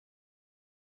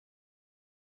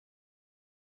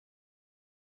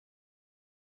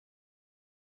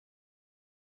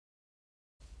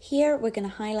Here we're going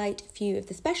to highlight a few of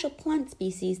the special plant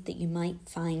species that you might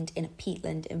find in a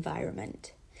peatland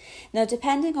environment. Now,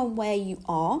 depending on where you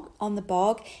are on the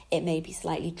bog, it may be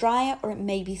slightly drier or it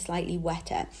may be slightly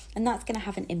wetter, and that's going to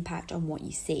have an impact on what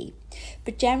you see.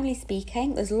 But generally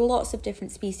speaking, there's lots of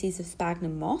different species of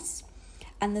sphagnum moss,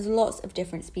 and there's lots of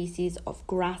different species of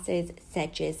grasses,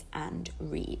 sedges and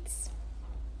reeds.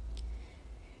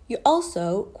 You're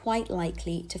also quite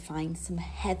likely to find some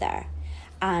heather,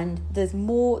 and there's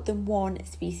more than one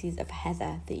species of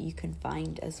heather that you can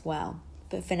find as well.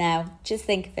 But for now, just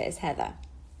think of it as heather.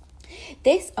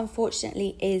 This,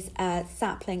 unfortunately, is a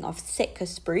sapling of Sitka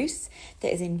spruce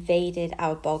that has invaded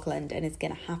our bogland and is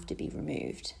going to have to be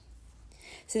removed.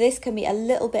 So this can be a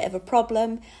little bit of a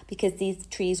problem because these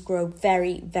trees grow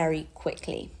very, very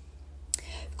quickly.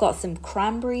 We've got some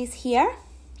cranberries here.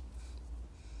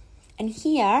 And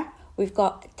here we've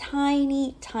got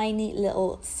tiny, tiny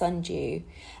little sundew.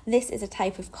 This is a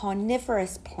type of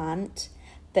carnivorous plant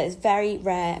that is very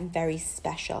rare and very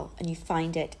special, and you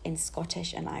find it in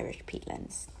Scottish and Irish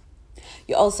peatlands.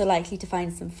 You're also likely to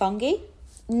find some fungi,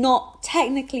 not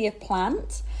technically a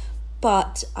plant,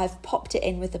 but I've popped it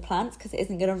in with the plants because it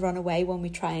isn't going to run away when we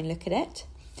try and look at it.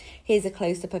 Here's a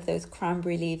close-up of those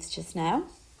cranberry leaves just now.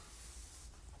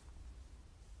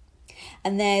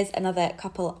 And there's another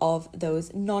couple of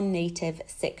those non-native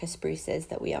Sitka spruces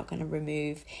that we are going to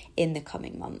remove in the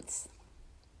coming months.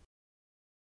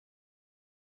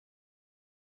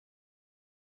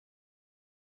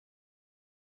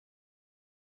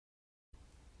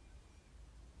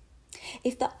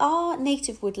 If there are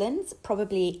native woodlands,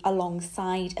 probably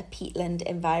alongside a peatland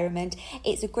environment,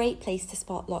 it's a great place to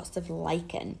spot lots of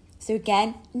lichen. So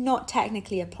again, not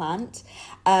technically a plant,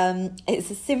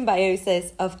 it's a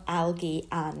symbiosis of algae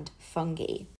and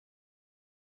fungi.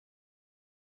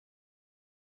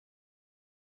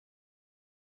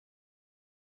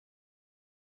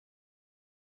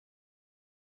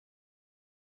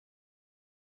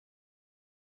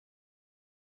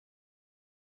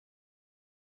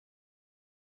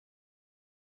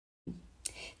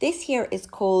 This here is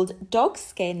called dog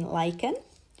skin lichen.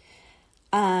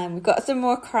 We've got some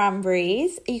more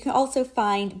cranberries. You can also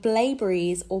find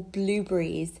blaeberries or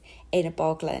blueberries in a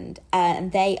bogland,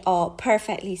 and they are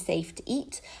perfectly safe to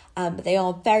eat, but they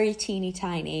are very teeny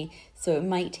tiny, so it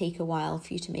might take a while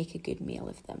for you to make a good meal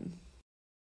of them.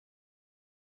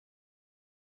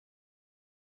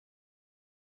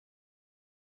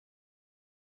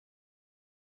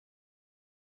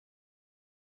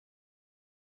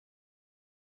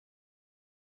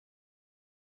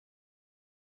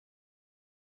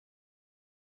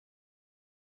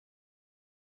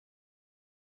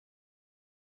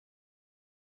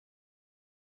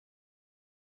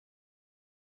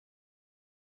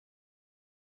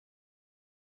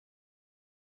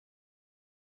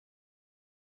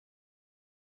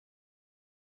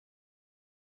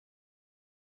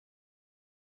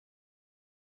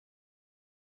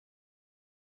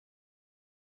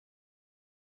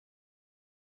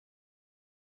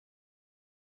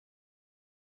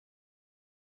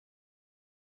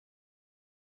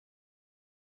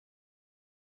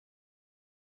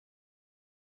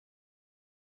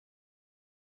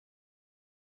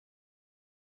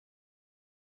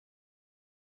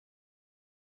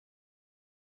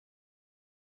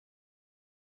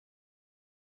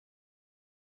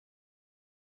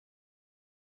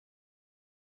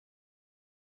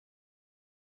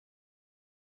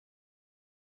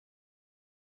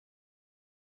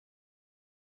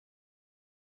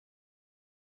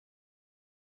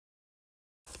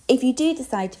 If you do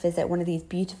decide to visit one of these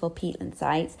beautiful peatland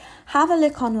sites, have a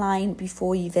look online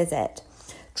before you visit.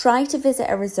 Try to visit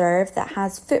a reserve that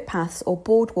has footpaths or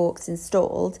boardwalks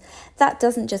installed. That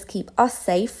doesn't just keep us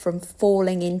safe from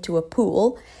falling into a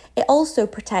pool, it also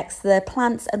protects the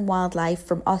plants and wildlife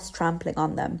from us trampling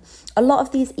on them. A lot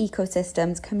of these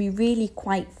ecosystems can be really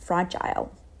quite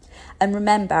fragile. And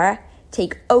remember,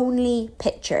 take only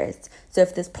pictures. So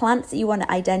if there's plants that you want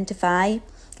to identify,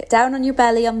 get down on your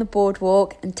belly on the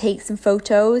boardwalk and take some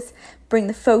photos. Bring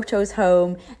the photos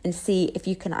home and see if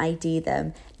you can ID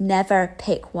them. Never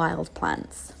pick wild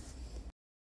plants.